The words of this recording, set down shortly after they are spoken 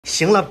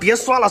行了，别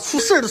刷了，出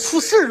事儿了，出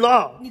事儿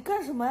了！你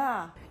干什么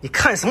呀？你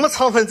看什么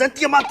肠粉？咱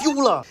爹妈丢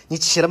了！你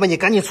起来吧，你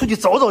赶紧出去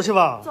找找去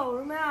吧。找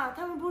什么呀？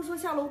他们不是说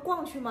下楼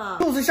逛去吗？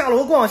就是下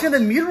楼逛，现在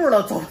迷路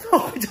了，找不到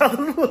回家的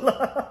路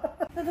了。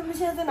那他们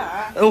现在在哪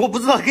儿？我不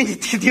知道，给你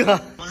听听啊。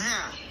我是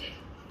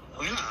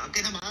回了，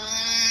给他们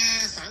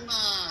3个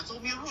走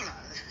迷路了，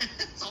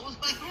找不出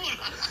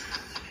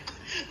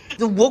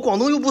路了。我广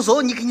东又不熟，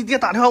你给你爹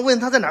打电话问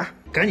他在哪儿。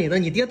赶紧的，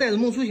你爹带着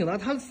孟初醒了，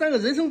他3个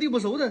人生地不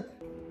熟的。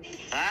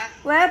哎，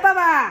喂，爸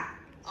爸。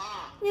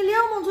啊，你领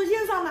孟初醒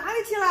上哪里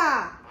去了？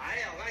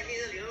哎呀，我寻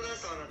思领着他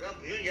上那个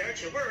不用烟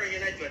气味儿，人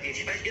家脚地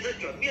铁，现在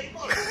脚灭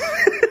掉了。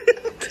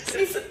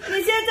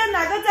你现在在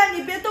哪个站？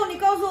你别动，你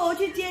告诉我，我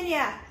去接你。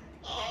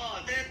哦，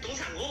在东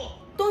山口。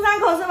东山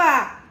口是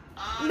吧？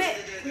啊，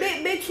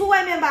没出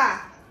外面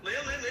吧？没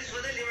出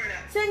在里边呢。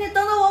行，你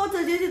等着我，我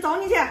直接去找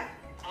你去。啊，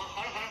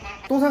好了。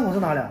东山口是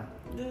哪里？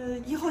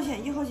 1号线。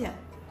 1号线，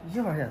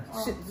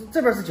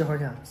这边是几号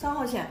线？3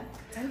号线。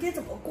咱爹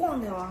怎么逛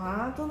的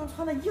啊？都能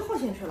穿到1号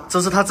线去了。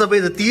这是他这辈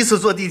子第一次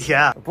坐地铁，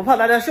不怕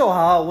大家笑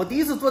哈。我第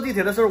一次坐地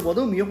铁的时候，我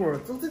都迷糊，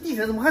这地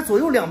铁怎么还左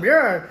右两边？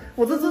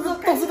我这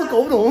到时都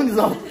搞不懂，你知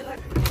道吗？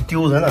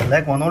丢人了！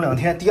来广东2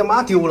天，爹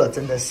妈丢了，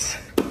真的是。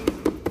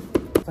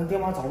咱爹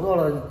妈找不到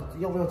了，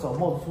要不要找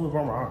帽子叔叔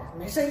帮忙？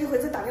没事，一会儿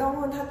再打电话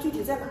问问他具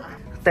体在哪儿。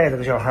带着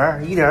个小孩，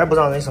一点也不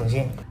让人省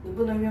心。你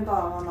不能怨爸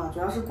爸妈妈，主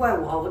要是怪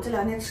我。我这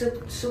2天吃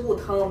不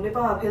疼，没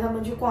办法陪他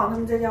们去逛，他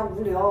们在家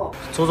无聊。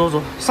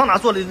走，上哪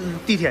坐的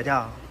地铁去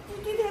啊？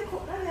地铁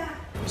口那边。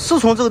是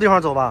从这个地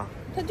方走吧？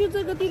他就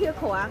这个地铁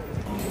口啊。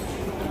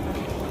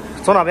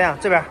走哪边啊？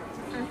这边。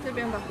这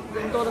边吧，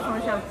人多的方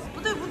向。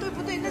不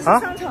对，那是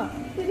商场。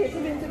地铁这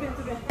边。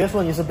别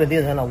说你是本地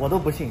人了，我都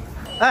不信。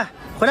哎，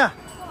回来。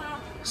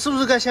是不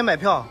是该先买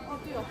票？哦，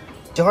对哦。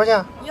几号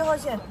线？1号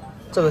线。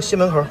这个西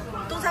门口。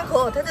东山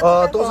口，他在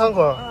东山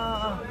口。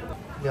啊。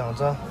2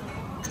张。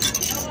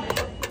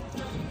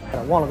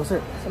忘了个事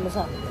儿。什么事？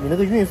你那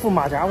个孕妇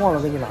马甲忘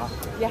了给你拿。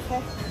呀嘿。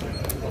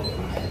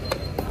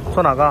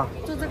坐哪个？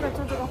坐这个，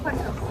换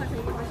乘1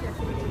号线。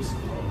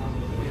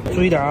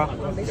注意点啊！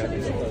没事。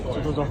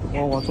走，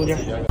往中间。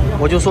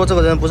我就说这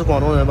个人不是广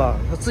东人吧，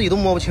他自己都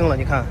摸不清了。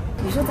你看。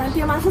你说咱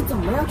爹妈是怎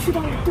么样去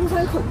到东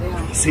山口的呀？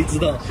谁知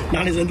道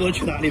哪里人多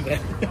去哪里呗。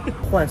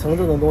换乘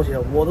这种东西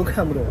我都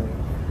看不懂，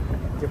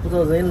也不知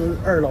道人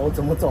二老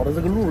怎么找的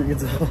这个路，你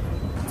知道吗？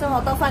正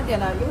好到饭点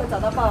了，一会儿找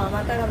到爸爸妈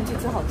妈带他们去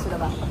吃好吃的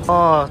吧。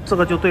哦，这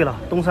个就对了，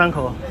东山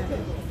口。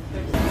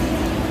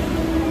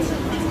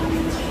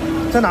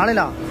在哪里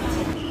了？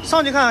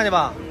上去看看去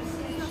吧。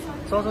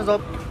走。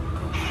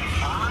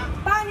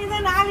爸，你在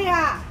哪里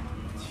啊？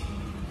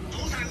东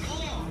山口。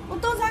我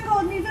东山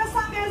口，你在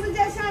上面是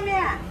在下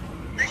面？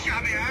在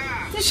下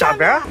边。下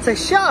边？在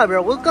下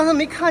边？我刚才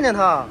没看见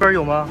他。这边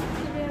有吗？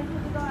这边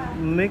不知道啊。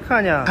没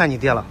看见。看你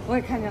爹了。我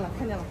也看见了。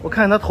我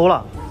看见他头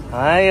了。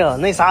哎呀，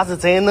那啥是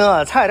真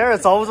的，差点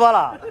找不着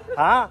了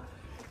啊！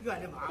冤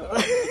的妈！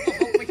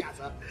不下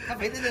车，他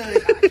非得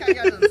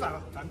下车算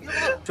了，咱别了。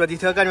坐地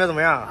铁感觉怎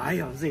么样？哎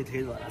呀，热忒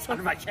热了，差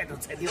点把钱都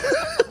踩掉了。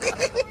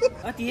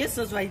我第一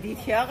次坐地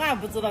铁，俺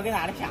不知道给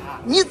哪里下。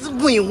你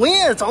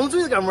问，张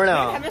嘴干么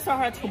了？他们说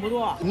话听不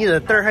懂。你这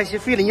胆儿还起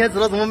肥了，你还知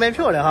道怎么买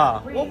票了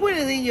哈？我问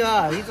人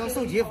家，一张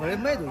手机或者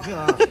买就行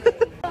啊。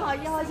正好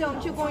1号线，我们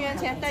去公园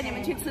前带你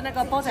们去吃那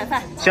个煲仔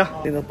饭。行，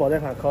这个煲仔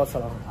饭可好吃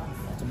了。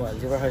怎么里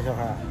边还有小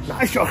孩？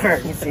哪小孩？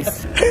你真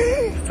是，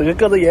这个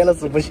个子严了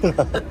是不行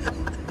了，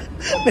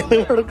那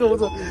味儿都够不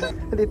着，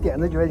还得点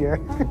着卷卷。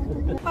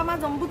爸妈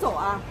怎么不走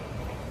啊？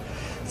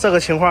这个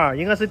情况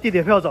应该是地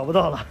铁票找不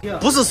到了，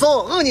不是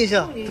手摁进去，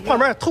旁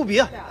边投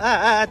币。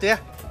哎，对，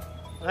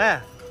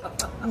哎，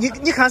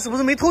你看是不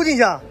是没投进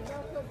去？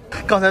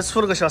刚才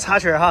出了个小插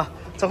曲哈，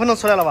这回能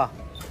出来了吧？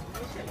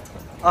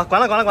啊，关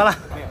了。哎呀，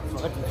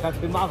坐个地铁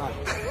忒麻烦了。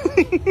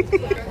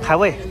排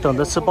位等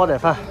着吃煲仔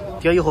饭。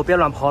爹以后别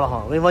乱跑了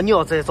哈！我跟你说，你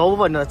要再找不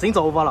着，那真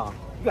找不着了。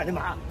冤的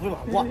妈，不是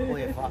我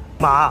也说。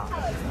妈，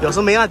要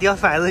是没俺爹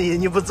翻着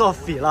你不早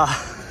飞了。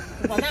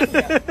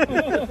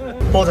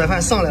煲仔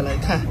饭上来了，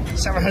你看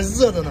下面还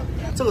热着呢。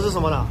这个是什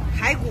么呢？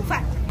排骨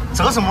饭。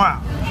这个什么玩意儿？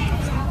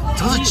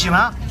这个是鸡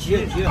吗？鸡，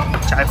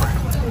加一块。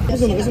这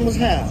是那个什么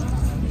菜啊？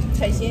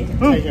菜心。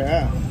菜心，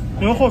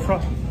很好吃。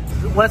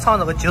我还尝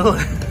这个鸡肉。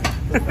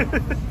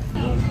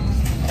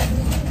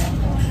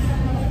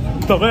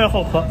这个也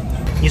好喝。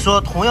你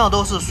说同样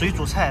都是水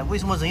煮菜，为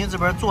什么人家这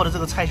边做的这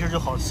个菜心就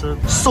好吃？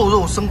瘦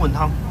肉生滚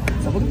汤，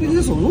怎么变成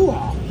瘦肉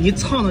啊？你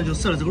尝尝就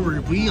是了，这个味儿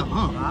不一样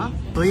啊！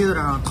嘴在这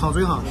儿，烫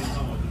嘴上。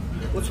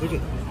我出去。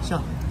行。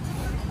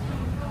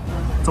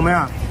怎么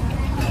样？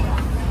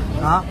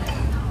啊？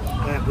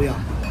哎，不一样，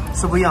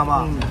是不一样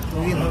吧？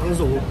我给它个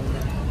肉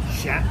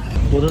鲜。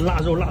我的腊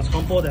肉腊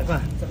肠煲仔饭，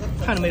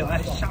看到没有？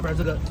哎，下边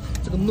这个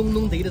浓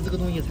浓的这个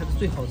东西才是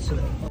最好吃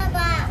的。爸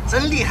爸，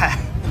真厉害！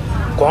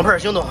光盘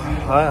行动，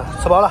哎呀，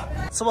吃饱了。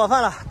吃饱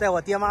饭了，带我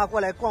爹妈过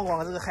来逛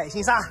逛这个海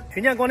心沙。去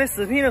年光的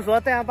视频的时候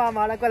带俺爸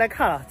妈过来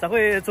看了，这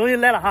回终于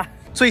来了哈。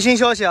最新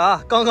消息啊，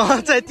刚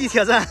刚在地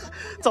铁站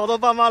找到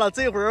爸妈了，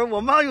这会儿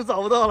我妈又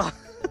找不到了。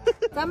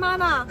咱妈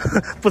呢？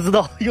不知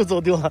道，又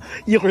走丢了。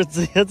一会儿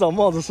直接找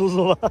帽子叔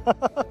叔吧。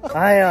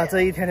哎呀，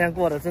这一天天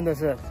过得真的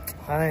是，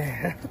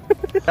哎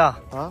呀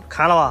啊，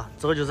看了吧？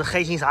这个就是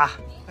海心沙。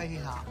海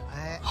心沙，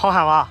哎，好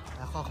看吧？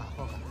哎，好看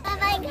好看。爸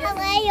爸，你看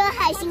我也有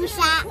海心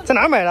沙，在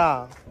哪儿买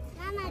的？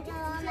妈妈给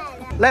我买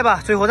的。来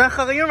吧，最后咱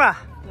合个影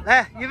吧。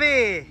来，预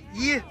备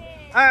，1、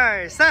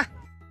2、3。